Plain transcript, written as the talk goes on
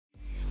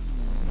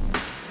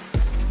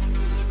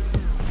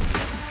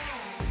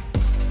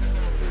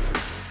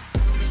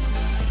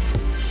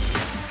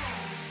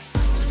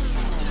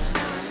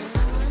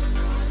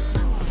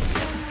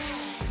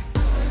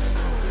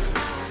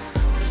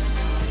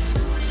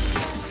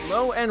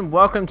Hello and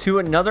welcome to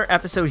another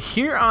episode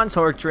here on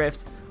Torque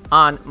Drift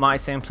on my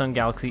Samsung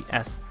Galaxy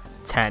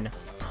S10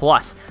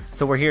 Plus.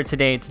 So we're here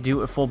today to do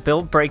a full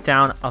build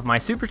breakdown of my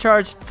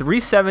supercharged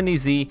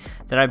 370Z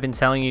that I've been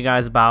telling you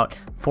guys about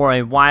for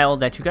a while,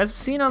 that you guys have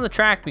seen on the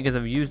track because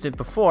I've used it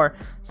before.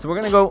 So we're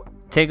gonna go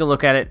take a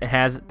look at it. It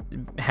has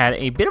had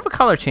a bit of a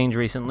color change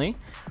recently.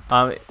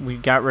 We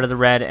got rid of the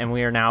red and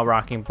we are now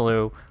rocking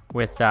blue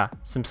with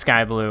some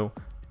sky blue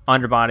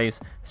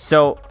underbodies.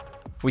 So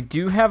we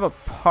do have a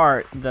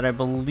part that I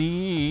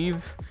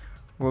believe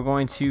we're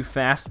going to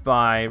fast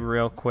buy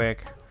real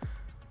quick.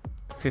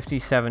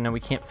 57. No, we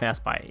can't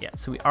fast buy it yet.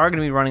 So we are going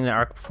to be running the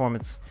Arc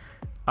Performance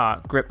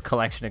grip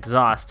collection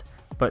exhaust,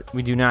 but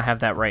we do not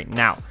have that right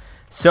now.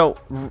 So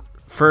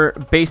for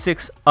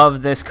basics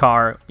of this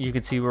car, you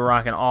can see we're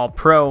rocking all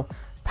Pro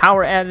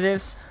power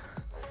additives.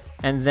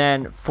 And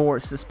then for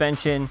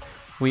suspension,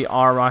 we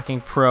are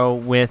rocking Pro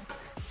with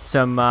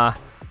some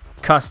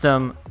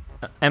custom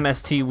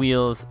MST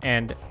wheels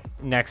and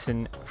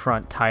Nexen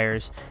front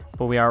tires,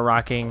 but we are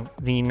rocking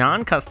the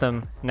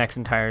non-custom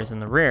Nexen tires in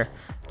the rear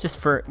just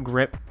for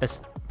grip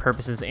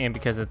purposes, and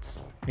because it's,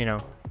 you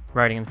know,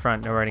 riding in the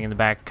front, no riding in the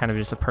back, kind of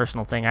just a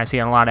personal thing I see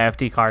on a lot of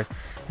FD cars,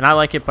 and I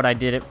like it, but I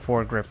did it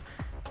for grip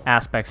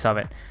aspects of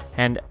it.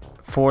 And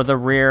for the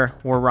rear,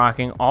 we're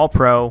rocking all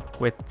Pro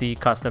with the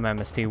custom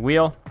MST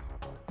wheel,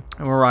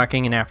 and we're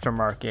rocking an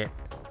aftermarket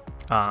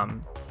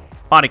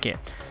body kit.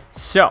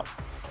 So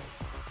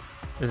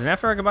is it an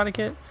aftermarket body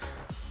kit?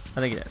 I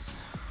think it is.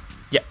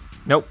 Yeah.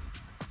 Nope.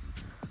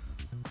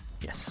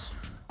 Yes.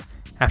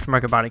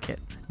 Aftermarket body kit,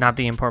 not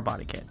the import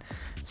body kit.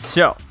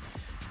 So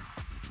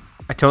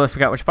I totally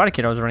forgot which body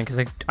kit I was running,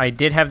 because I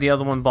did have the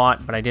other one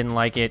bought, but I didn't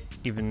like it,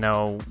 even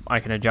though I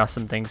can adjust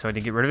some things, so I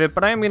did get rid of it,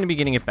 but I am going to be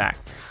getting it back.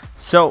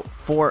 So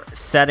for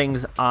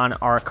settings on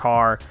our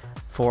car,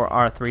 for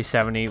our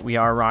 370, we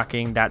are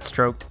rocking that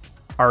stroked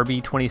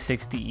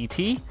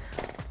RB2060 ET.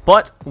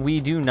 But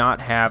we do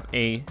not have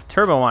a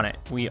turbo on it.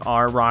 We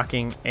are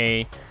rocking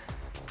a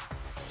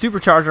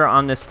supercharger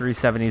on this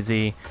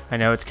 370Z. I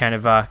know it's kind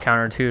of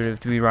counterintuitive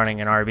to be running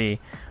an RB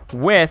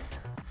with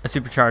a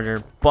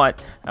supercharger, but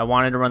I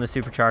wanted to run the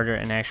supercharger,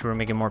 and actually we're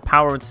making more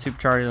power with the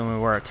supercharger than we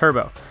were a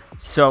turbo.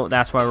 So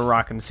that's why we're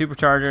rocking the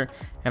supercharger.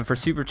 And for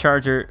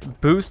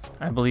supercharger boost,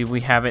 I believe we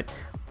have it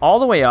all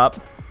the way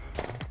up.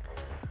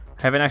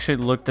 I haven't actually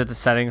looked at the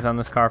settings on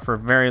this car for a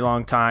very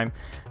long time.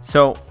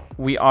 So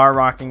we are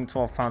rocking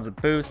 12 pounds of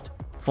boost,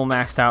 full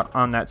maxed out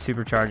on that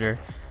supercharger.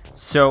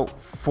 So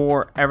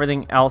for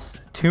everything else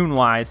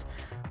tune-wise,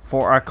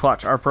 for our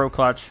clutch, our Pro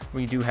clutch,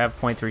 we do have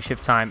 0.3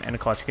 shift time and a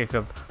clutch kick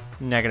of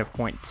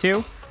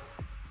 -0.2,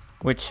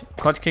 which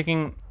clutch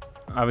kicking,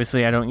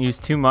 obviously I don't use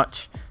too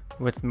much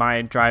with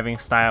my driving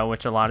style,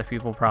 which a lot of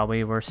people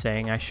probably were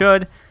saying I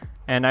should,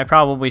 and I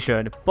probably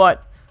should,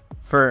 but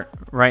for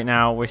right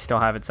now, we still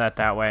have it set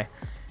that way.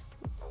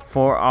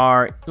 For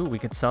our, ooh, we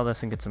could sell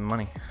this and get some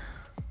money.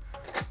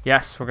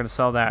 Yes, we're going to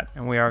sell that,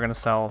 and we are going to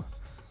sell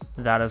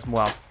that as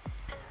well.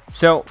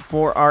 So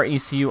for our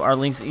ECU, our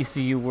Lynx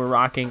ECU, we're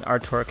rocking our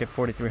torque at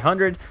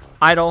 4300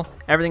 idle.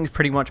 Everything's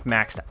pretty much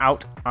maxed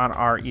out on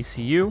our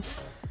ECU,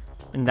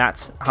 and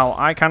that's how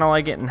I kind of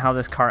like it, and how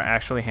this car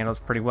actually handles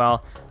pretty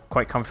well.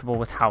 Quite comfortable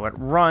with how it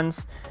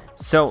runs.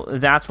 So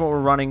that's what we're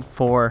running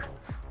for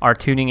our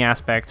tuning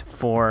aspect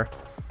for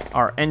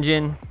our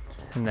engine.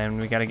 And then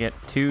we got to get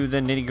to the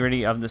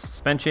nitty-gritty of the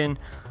suspension,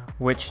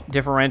 which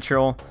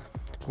differential,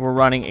 we're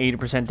running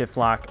 80% diff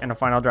lock and a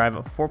final drive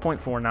of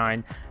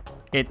 4.49.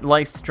 It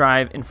likes to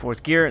drive in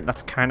 4th gear.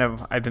 That's kind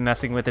of, I've been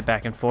messing with it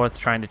back and forth,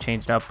 trying to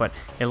change it up, but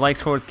it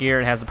likes 4th gear.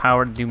 It has the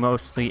power to do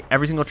mostly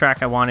every single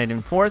track I wanted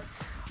in 4th.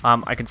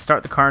 I can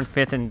start the car in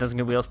 5th, and it doesn't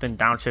get wheel spin,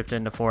 downshift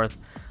into 4th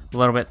a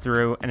little bit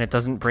through, and it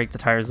doesn't break the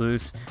tires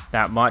loose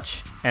that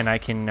much, and I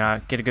can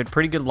get a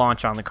pretty good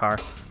launch on the car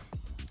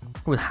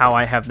with how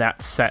I have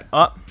that set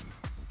up.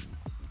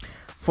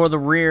 For the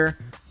rear,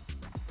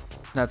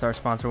 that's our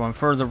sponsor one.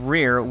 For the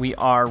rear, we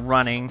are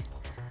running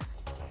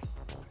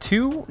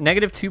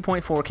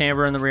 -2.4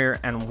 camber in the rear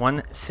and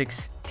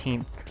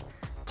 1/16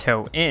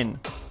 toe in.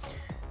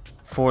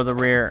 For the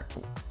rear,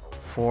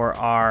 for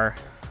our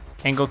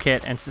angle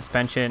kit and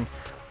suspension,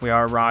 we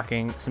are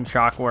rocking some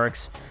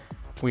Shockworks.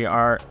 We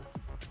are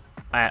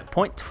at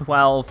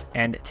 0.12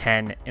 and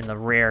 10 in the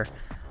rear.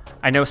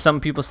 I know some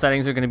people's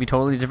settings are going to be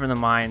totally different than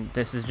mine.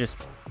 This is just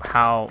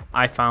how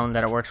I found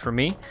that it works for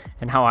me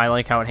and how I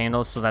like how it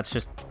handles, so that's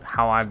just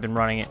how I've been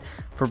running it.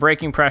 For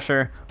braking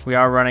pressure, we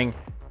are running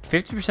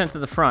 50% to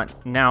the front.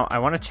 Now, I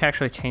want to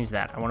actually change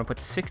that. I want to put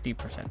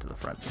 60% to the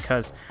front,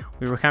 because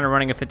we were kind of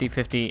running a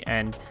 50-50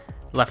 and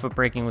left foot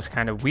braking was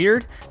kind of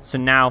weird. So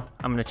now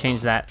I'm going to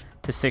change that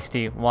to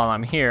 60 while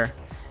I'm here.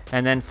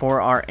 And then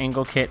for our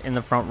angle kit in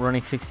the front,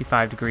 running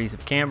 65 degrees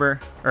of camber,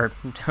 or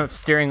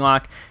steering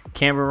lock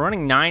camber,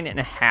 running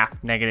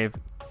 9.5 negative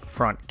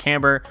front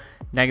camber,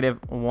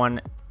 -1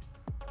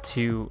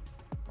 to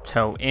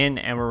toe in,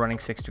 and we're running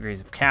 6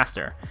 degrees of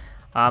caster.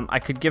 I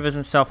could give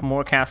myself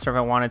more caster if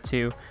I wanted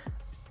to,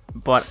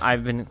 but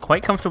I've been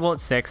quite comfortable at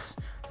 6,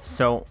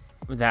 so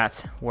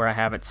that's where I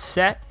have it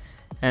set.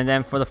 And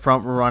then for the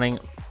front, we're running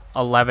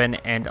 11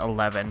 and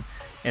 11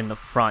 in the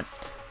front.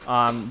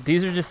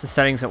 These are just the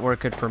settings that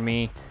work good for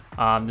me.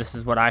 This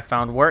is what I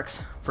found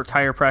works for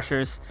tire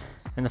pressures.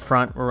 In the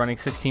front, we're running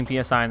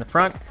 16 psi in the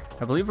front.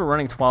 I believe we're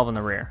running 12 in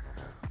the rear.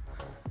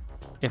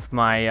 If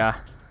we're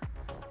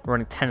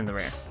running 10 in the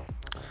rear.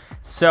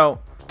 So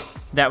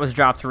that was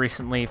dropped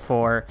recently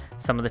for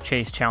some of the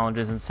chase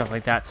challenges and stuff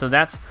like that. So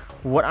that's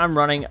what I'm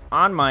running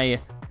on my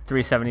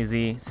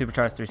 370Z,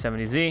 supercharged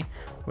 370Z,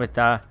 with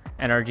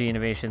NRG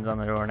Innovations on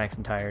the door, necks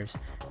and tires,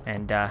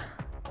 and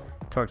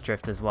torque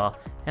drift as well.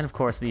 And of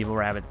course the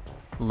EvlRabbit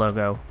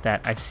logo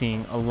that I've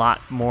seen a lot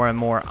more and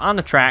more on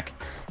the track.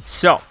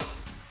 So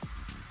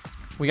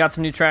we got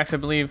some new tracks, I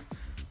believe,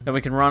 that we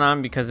can run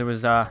on because it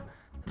was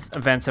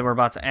events that were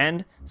about to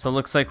end. So it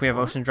looks like we have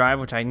Ocean Drive,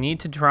 which I need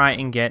to try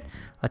and get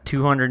a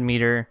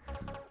 200-meter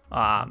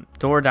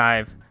door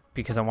dive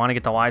because I want to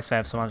get the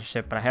WeRabbitz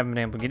sponsorship, but I haven't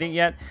been able to get it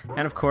yet.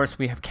 And of course,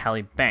 we have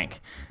Cali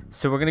Bank.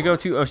 So we're going to go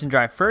to Ocean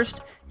Drive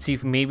first, see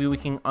if maybe we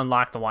can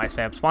unlock the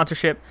WeRabbitz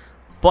sponsorship,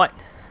 but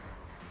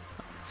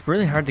it's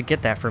really hard to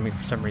get that for me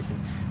for some reason.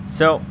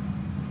 So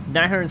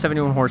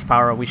 971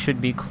 horsepower, we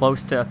should be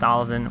close to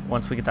 1,000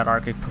 once we get that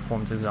Arctic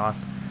Performance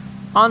exhaust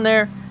on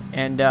there.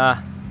 And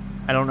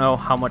I don't know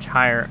how much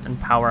higher in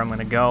power I'm going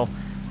to go.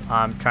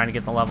 I'm trying to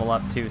get the level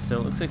up too. So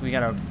it looks like we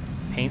got a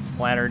paint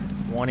splattered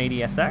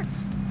 180SX.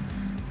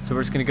 So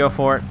we're just going to go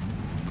for it.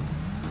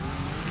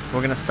 We're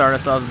going to start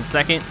ourselves in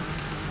second.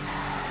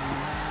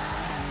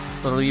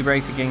 Little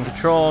e-brake to gain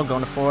control.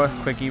 Going to fourth.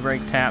 Quick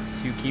e-brake tap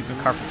to keep the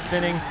carpet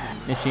spinning.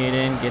 Initiate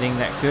in, getting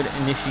that good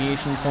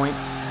initiation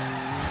points.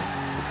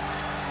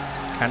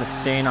 Kind of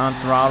staying on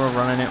throttle,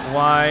 running it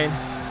wide.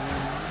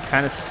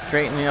 Kind of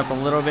straightening up a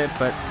little bit,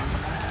 but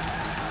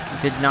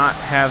did not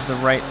have the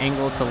right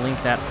angle to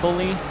link that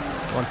fully.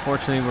 So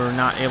unfortunately, we were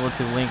not able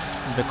to link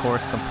the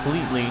course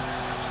completely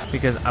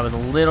because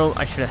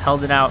I should have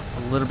held it out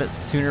a little bit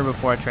sooner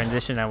before I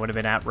transitioned. I would have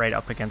been right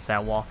up against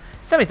that wall.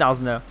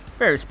 70,000 though,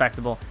 very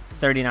respectable.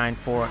 39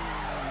 for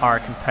our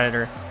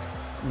competitor.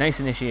 Nice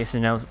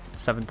initiation now,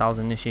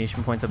 7,000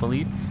 initiation points, I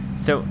believe.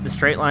 So the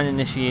straight line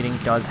initiating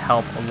does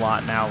help a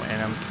lot now,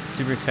 and I'm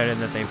super excited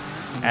that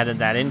they've added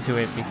that into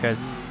it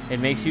because it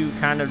makes you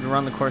kind of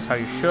run the course how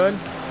you should.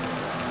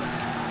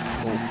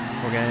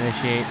 We're going to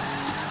initiate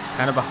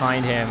kind of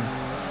behind him.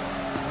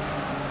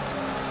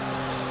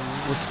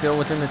 We're still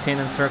within the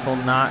tandem circle,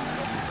 not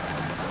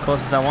as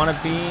close as I want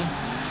to be.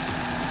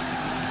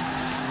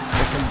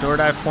 There's some door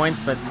dive points,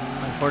 but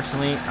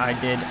unfortunately I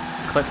did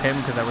clip him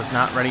because I was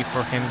not ready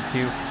for him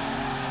to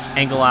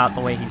angle out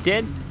the way he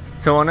did.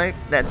 So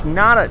that's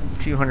not a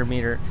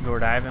 200-meter door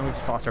dive, and we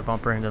just lost our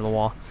bumper into the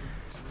wall.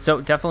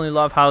 So definitely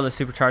love how the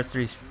supercharged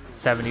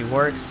 370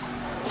 works.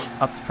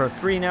 Up to Pro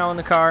 3 now in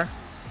the car.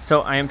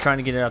 So I am trying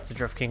to get it up to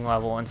Drift King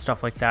level and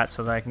stuff like that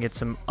so that I can get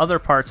some other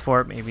parts for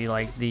it, maybe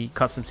like the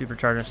custom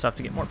supercharger and stuff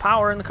to get more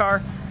power in the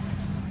car.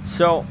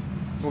 So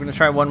we're going to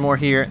try one more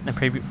here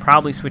and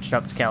probably switch it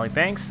up to Cali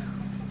Banks.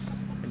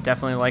 I'm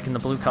definitely liking the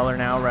blue color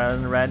now rather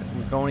than the red.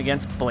 We're going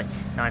against Blink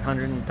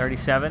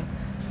 937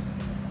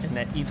 in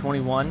that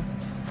E21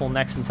 full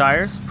necks and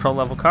tires, pro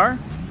level car.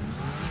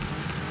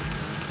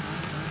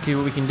 See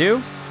what we can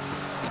do.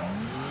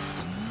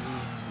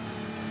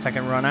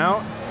 Second run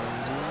out.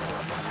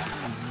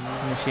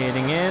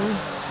 Initiating in,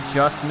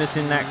 just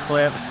missing that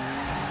clip.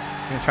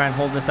 I'm going to try and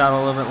hold this out a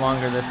little bit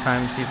longer this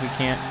time, see if we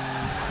can't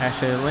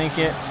actually link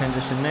it.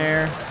 Transition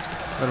there,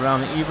 put it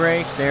around the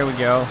e-brake. There we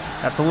go.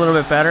 That's a little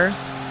bit better.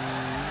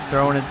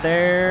 Throwing it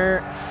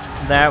there.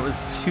 That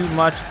was too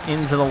much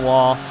into the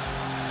wall.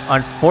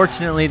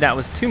 Unfortunately, that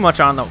was too much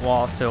on the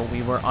wall, so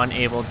we were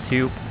unable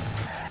to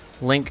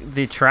link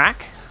the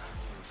track.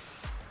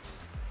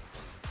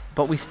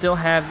 But we still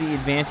have the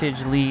advantage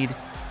lead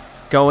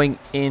going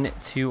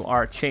into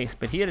our chase,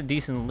 but he had a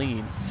decent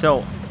lead,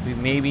 so we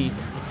maybe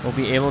will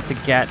be able to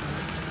get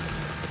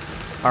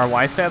our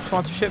WeRabbitz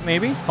sponsorship,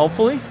 maybe,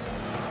 hopefully.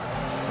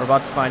 We're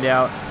about to find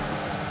out.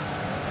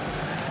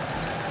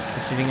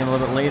 We're shooting in a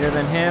little bit later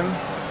than him.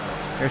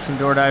 There's some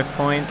door dive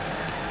points,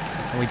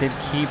 and we did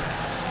keep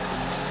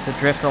the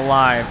drift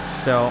alive,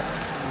 so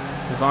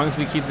as long as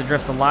we keep the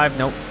drift alive,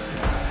 nope,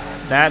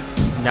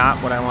 that's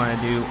not what I want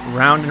to do.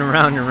 Round and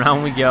around and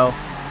around we go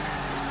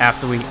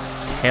after we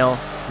tail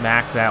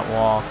smack that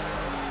wall.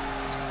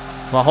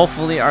 Well,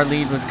 hopefully our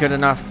lead was good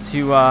enough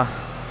to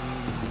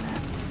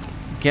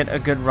get a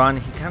good run.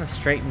 He kind of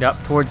straightened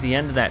up towards the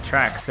end of that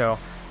track, so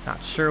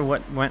not sure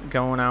what went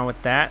going on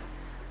with that.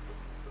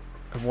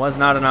 It was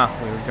not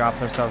enough. We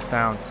dropped ourselves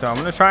down, so I'm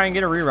gonna try and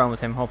get a rerun with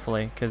him,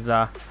 hopefully, because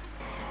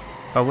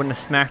if I wouldn't have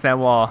smacked that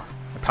wall,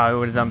 I probably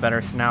would have done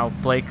better. So now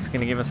Blake's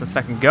gonna give us a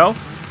second go.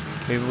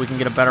 Maybe we can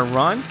get a better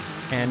run,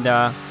 and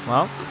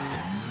well,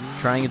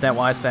 try and get that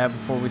WeRabbitz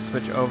before we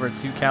switch over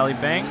to Cali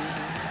Banks.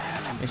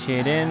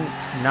 Initiate in.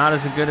 Not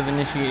as good of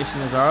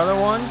initiation as our other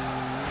ones.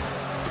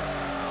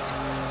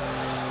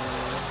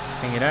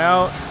 Hang it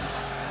out.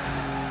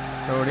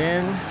 Throw it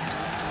in.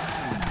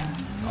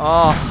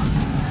 Oh,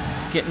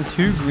 getting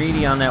too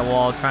greedy on that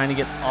wall. Trying to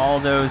get all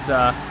those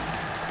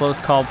close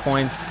call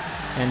points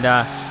and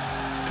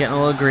getting a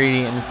little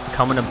greedy, and it's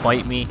coming to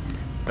bite me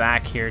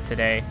back here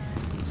today.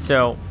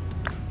 So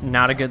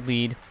not a good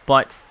lead,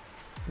 but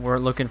we're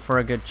looking for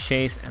a good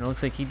chase, and it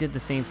looks like he did the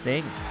same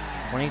thing.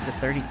 28 to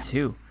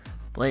 32.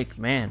 Blake,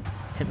 man,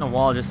 hitting the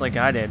wall just like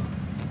I did.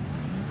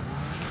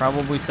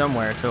 Probably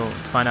somewhere, so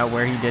let's find out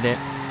where he did it.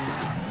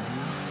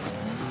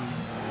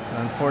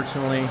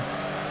 Unfortunately,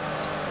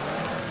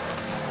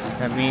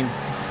 that means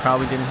he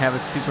probably didn't have a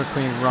super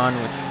clean run,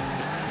 which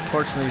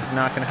unfortunately is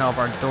not going to help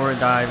our door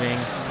diving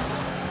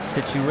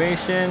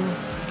situation.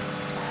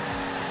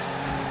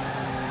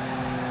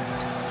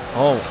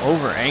 Oh,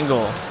 over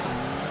angle.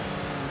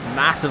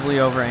 Massively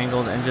over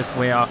angled and just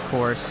way off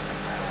course.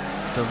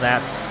 So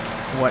that's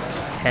what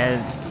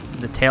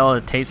the tail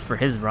of the tapes for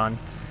his run.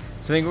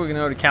 So I think we're going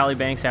to go to Cali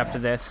Banks after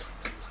this.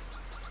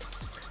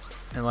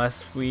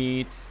 Unless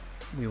we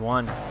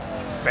won.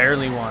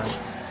 Barely won.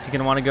 Is he going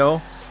to want to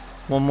go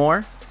one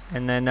more?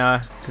 And then,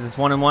 because it's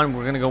 1-1,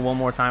 we're going to go one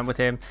more time with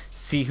him.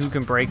 See who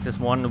can break this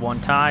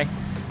 1-1 tie.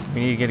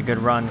 We need to get a good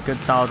run. Good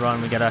solid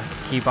run. We got to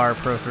keep our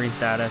Pro 3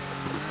 status.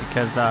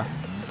 Because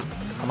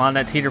I'm on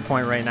that teeter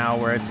point right now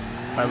where it's,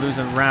 if I lose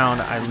a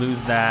round, I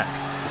lose that.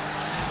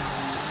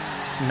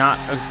 Not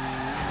a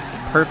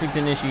perfect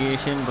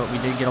initiation, but we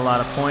did get a lot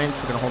of points.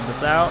 We're going to hold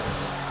this out.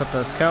 Put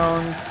those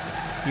cones.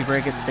 You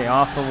break it, stay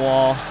off the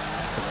wall.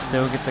 But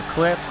still get the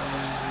clips.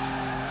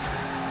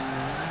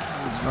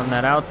 Run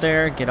that out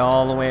there. Get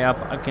all the way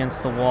up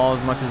against the wall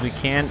as much as we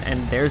can.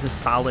 And there's a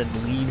solid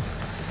lead.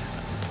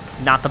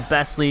 Not the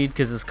best lead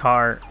because this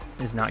car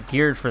is not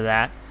geared for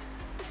that.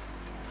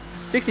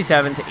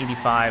 67 to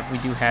 85. We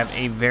do have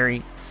a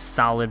very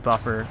solid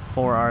buffer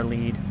for our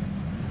lead.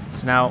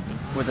 So now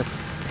with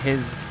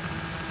his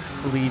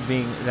lead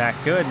being that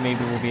good,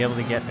 maybe we'll be able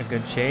to get a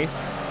good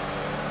chase.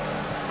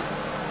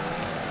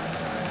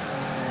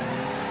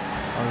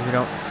 As long as we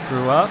don't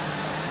screw up.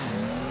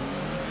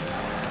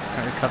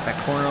 Trying to cut that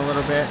corner a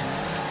little bit.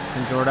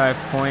 Some door dive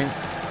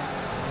points.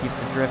 Keep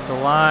the drift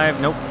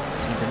alive. Nope.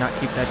 We did not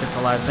keep that drift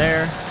alive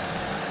there.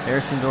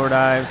 There's some door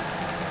dives.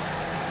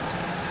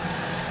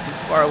 Too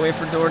far away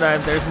for door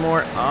dive. There's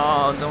more.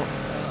 Oh,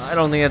 I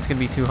don't think that's going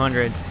to be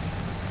 200.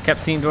 Kept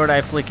seeing door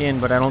dive flick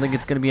in, but I don't think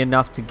it's going to be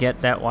enough to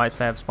get that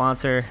WiseFab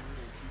sponsor.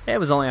 It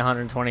was only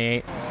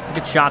 128. It's a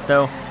good shot,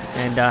 though,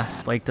 and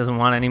Blake doesn't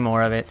want any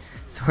more of it.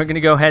 So we're going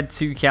to go head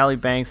to Cali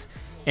Banks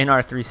in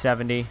our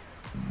 370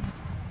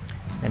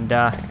 and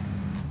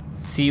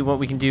see what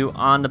we can do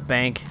on the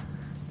bank.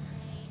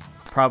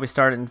 Probably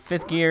start in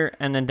 5th gear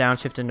and then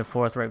downshift into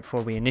 4th right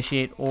before we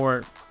initiate,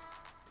 or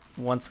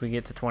once we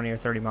get to 20 or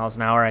 30 miles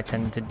an hour, I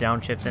tend to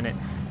downshift, and it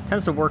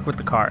tends to work with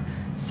the car.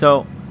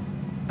 So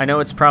I know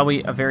it's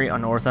probably a very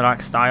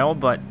unorthodox style,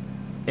 but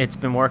it's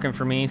been working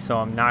for me, so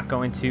I'm not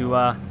going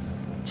to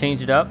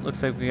change it up.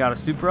 Looks like we got a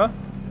Supra.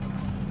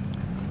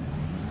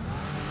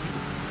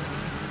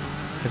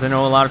 Because I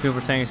know a lot of people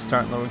are saying you should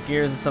start in lower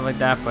gears and stuff like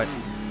that, but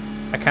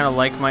I kind of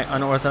like my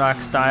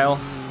unorthodox style.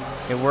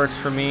 It works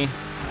for me,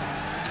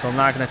 so I'm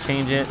not going to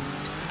change it.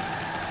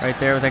 Right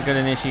there with that good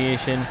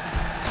initiation.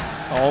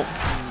 Oh,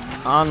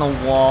 on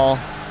the wall.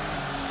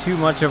 Too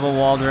much of a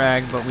wall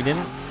drag, but we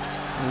didn't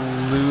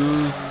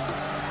lose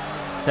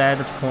said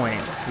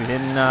points. We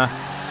didn't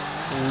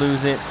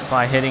lose it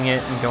by hitting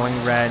it and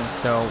going red,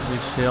 so we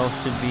still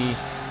should be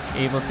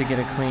able to get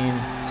a clean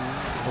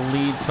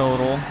lead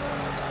total.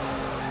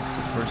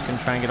 We're just going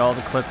to try and get all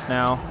the clips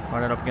now.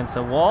 Run it up against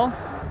the wall.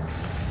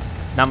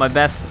 Not my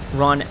best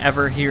run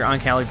ever here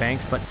on Cali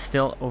Banks, but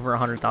still over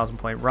 100,000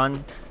 point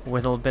run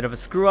with a little bit of a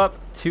screw up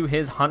to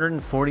his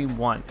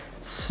 141.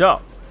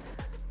 So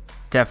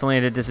definitely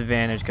at a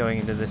disadvantage going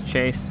into this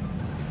chase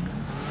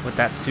with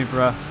that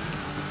Supra.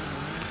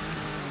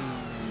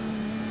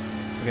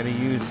 We're going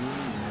to use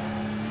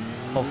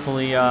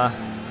hopefully a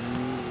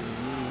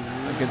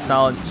good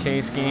solid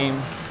chase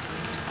game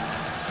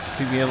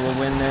to be able to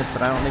win this,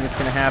 but I don't think it's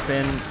going to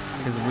happen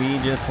because we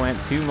just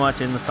went too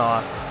much in the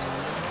sauce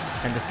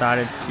and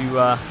decided to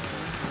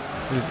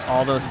lose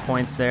all those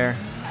points there.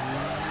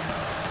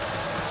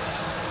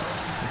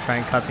 We'll try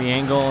and cut the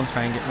angle and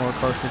try and get more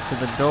closer to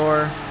the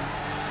door.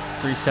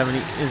 This 370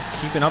 is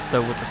keeping up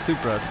though with the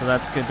Supra, so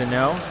that's good to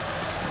know.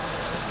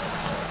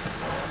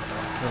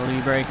 Little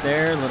e-brake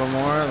there, a little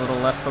more, a little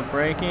left foot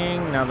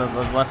braking. Now the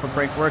left foot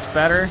brake works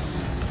better.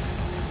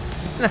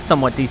 And a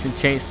somewhat decent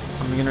chase.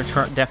 I'm gonna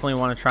definitely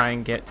want to try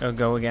and get a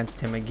go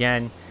against him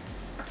again.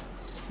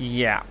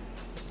 Yeah.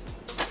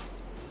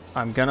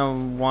 I'm gonna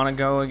want to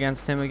go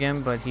against him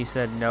again, but he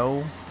said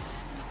no.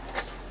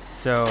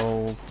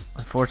 So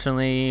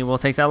unfortunately, we'll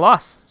take that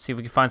loss. See if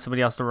we can find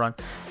somebody else to run.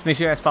 So make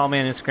sure you guys follow me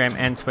on Instagram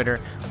and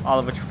Twitter, all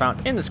of which are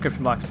found in the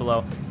description box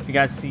below. If you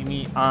guys see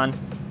me on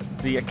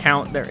the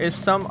account, there is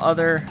some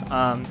other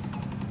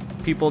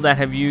people that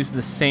have used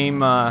the same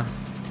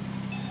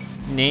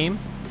name.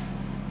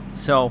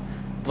 So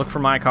look for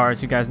my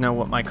cars. You guys know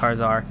what my cars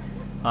are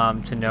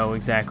to know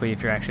exactly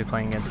if you're actually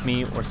playing against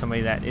me or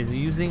somebody that is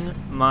using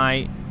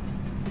my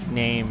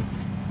name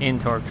in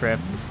Torque Trip.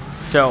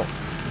 So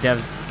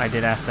devs, I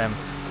did ask them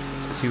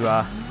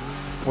to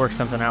work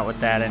something out with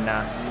that and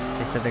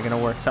They said they're going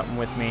to work something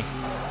with me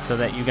so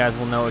that you guys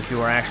will know if you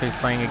are actually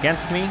playing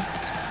against me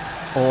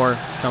or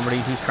somebody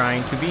who's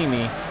trying to be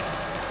me.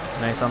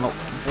 Nice on the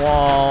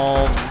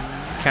wall.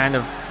 Kind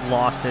of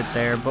lost it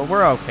there, but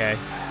we're okay.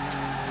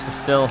 We're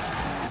still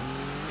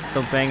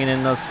banging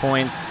in those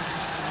points.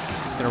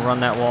 Just going to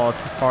run that wall as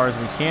far as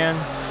we can.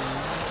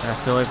 And I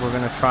feel like we're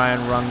going to try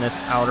and run this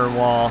outer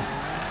wall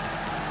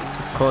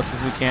as close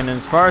as we can and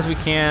as far as we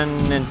can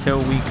until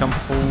we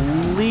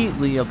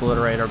completely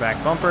obliterate our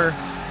back bumper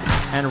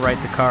and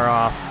write the car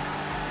off.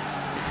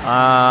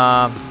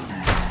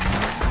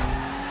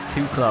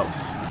 Too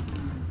close.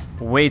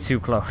 Way too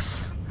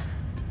close.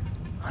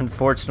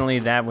 Unfortunately,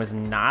 that was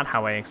not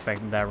how I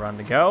expected that run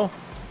to go.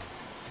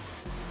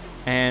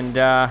 And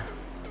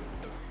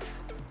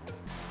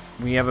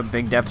we have a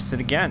big deficit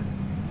again.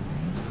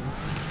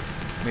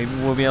 Maybe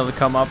we'll be able to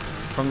come up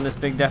from this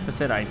big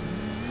deficit. I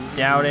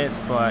doubt it,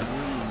 but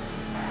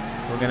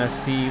we're going to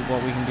see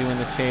what we can do in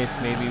the chase.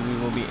 Maybe we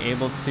will be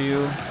able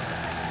to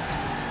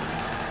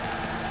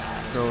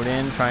throw it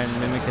in, try and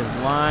mimic his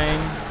line.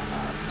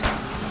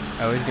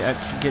 I always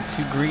get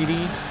too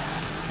greedy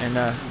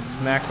and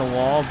smack the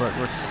wall, but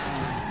we're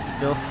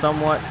still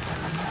somewhat...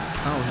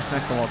 Oh, we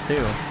smacked the wall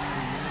too.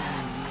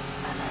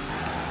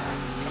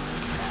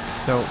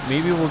 So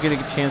maybe we'll get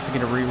a chance to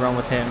get a rerun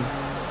with him.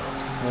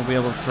 We'll be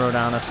able to throw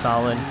down a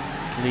solid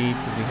lead,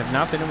 because we have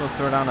not been able to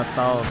throw down a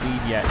solid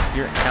lead yet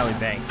here at Cali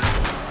Banks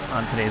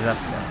on today's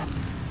episode.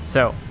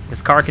 So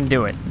this car can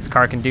do it. This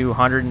car can do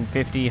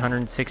 150,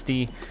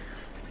 160,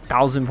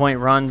 1,000 point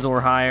runs or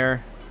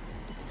higher.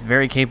 It's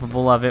very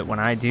capable of it when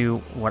I do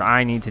what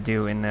I need to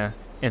do in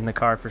the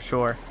car for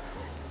sure.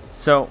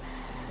 So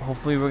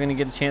hopefully we're going to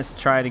get a chance to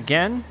try it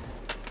again.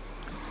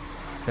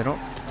 So I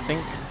don't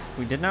think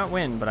we did not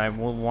win, but I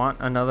will want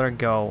another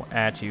go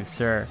at you,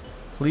 sir.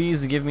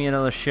 Please give me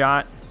another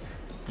shot.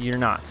 You're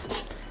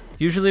not.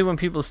 Usually when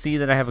people see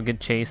that I have a good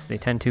chase, they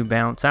tend to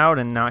bounce out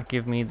and not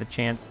give me the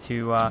chance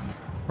to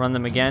run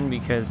them again,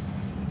 because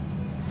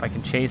if I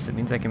can chase, it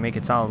means I can make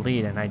a solid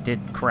lead, and I did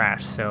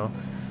crash. So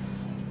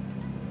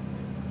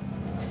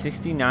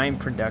 69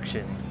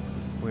 production.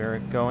 We're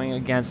going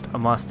against a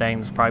Mustang.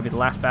 This will probably be the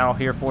last battle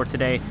here for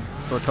today,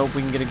 so let's hope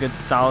we can get a good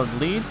solid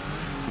lead.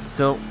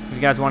 So if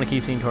you guys want to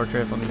keep seeing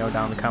torture, let me know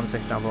down in the comment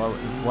section down below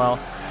as well.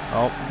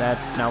 Oh,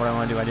 that's not what I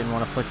want to do. I didn't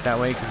want to flick that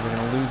way because we're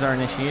going to lose our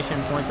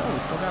initiation points. Oh, we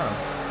still got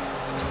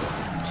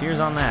them. Cheers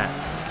on that.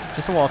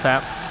 Just a wall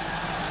tap.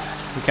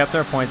 We kept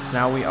our points.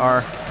 Now we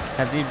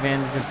have the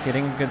advantage of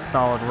getting a good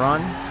solid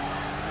run.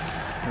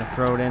 I'm going to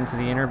throw it into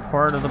the inner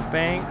part of the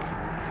bank.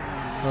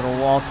 Little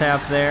wall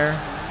tap there.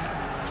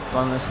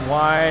 Run this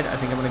wide. I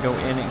think I'm going to go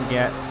in and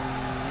get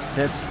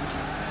this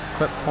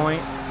clip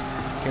point.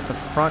 Get the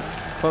front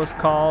close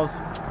calls.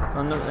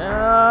 Run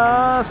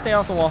the... stay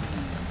off the wall.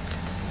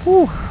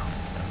 Whew.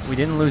 We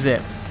didn't lose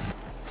it.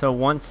 So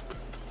once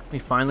we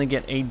finally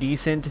get a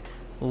decent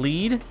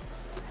lead,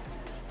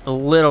 a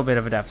little bit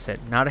of a deficit.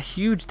 Not a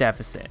huge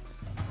deficit.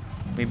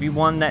 Maybe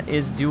one that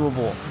is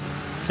doable.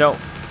 So,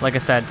 like I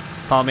said,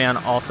 follow me on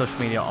all social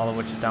media, all of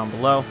which is down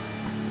below.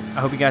 I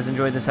hope you guys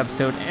enjoyed this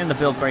episode and the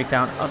build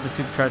breakdown of the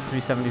Supercharged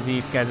 370Z. If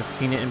you guys have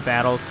seen it in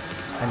battles,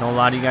 I know a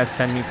lot of you guys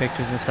send me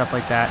pictures and stuff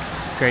like that.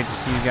 It's great to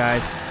see you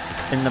guys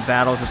in the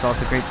battles. It's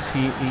also great to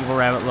see the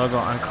EvlRabbit logo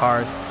on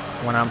cars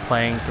when I'm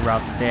playing throughout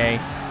the day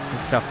and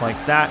stuff like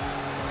that.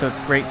 So it's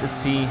great to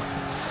see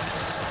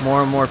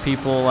more and more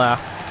people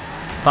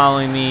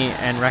following me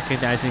and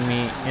recognizing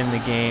me in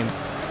the game.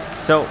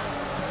 So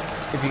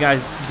if you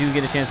guys do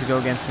get a chance to go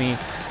against me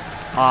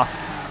off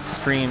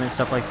stream and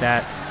stuff like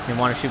that, and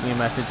want to shoot me a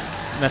message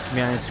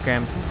me on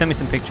Instagram, send me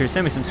some pictures,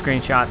 send me some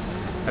screenshots.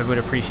 I would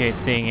appreciate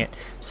seeing it.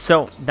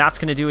 So that's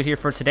going to do it here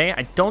for today.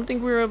 I don't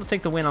think we were able to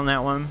take the win on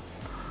that one.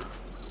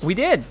 We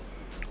did.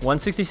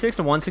 166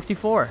 to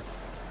 164.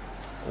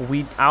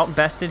 We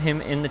outbested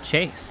him in the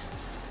chase.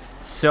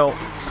 So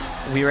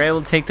we were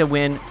able to take the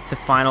win to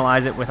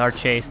finalize it with our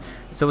chase.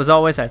 So as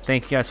always, I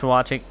thank you guys for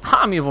watching.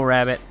 I'm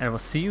EvlRabbit, and I will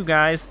see you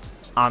guys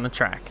on the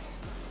track.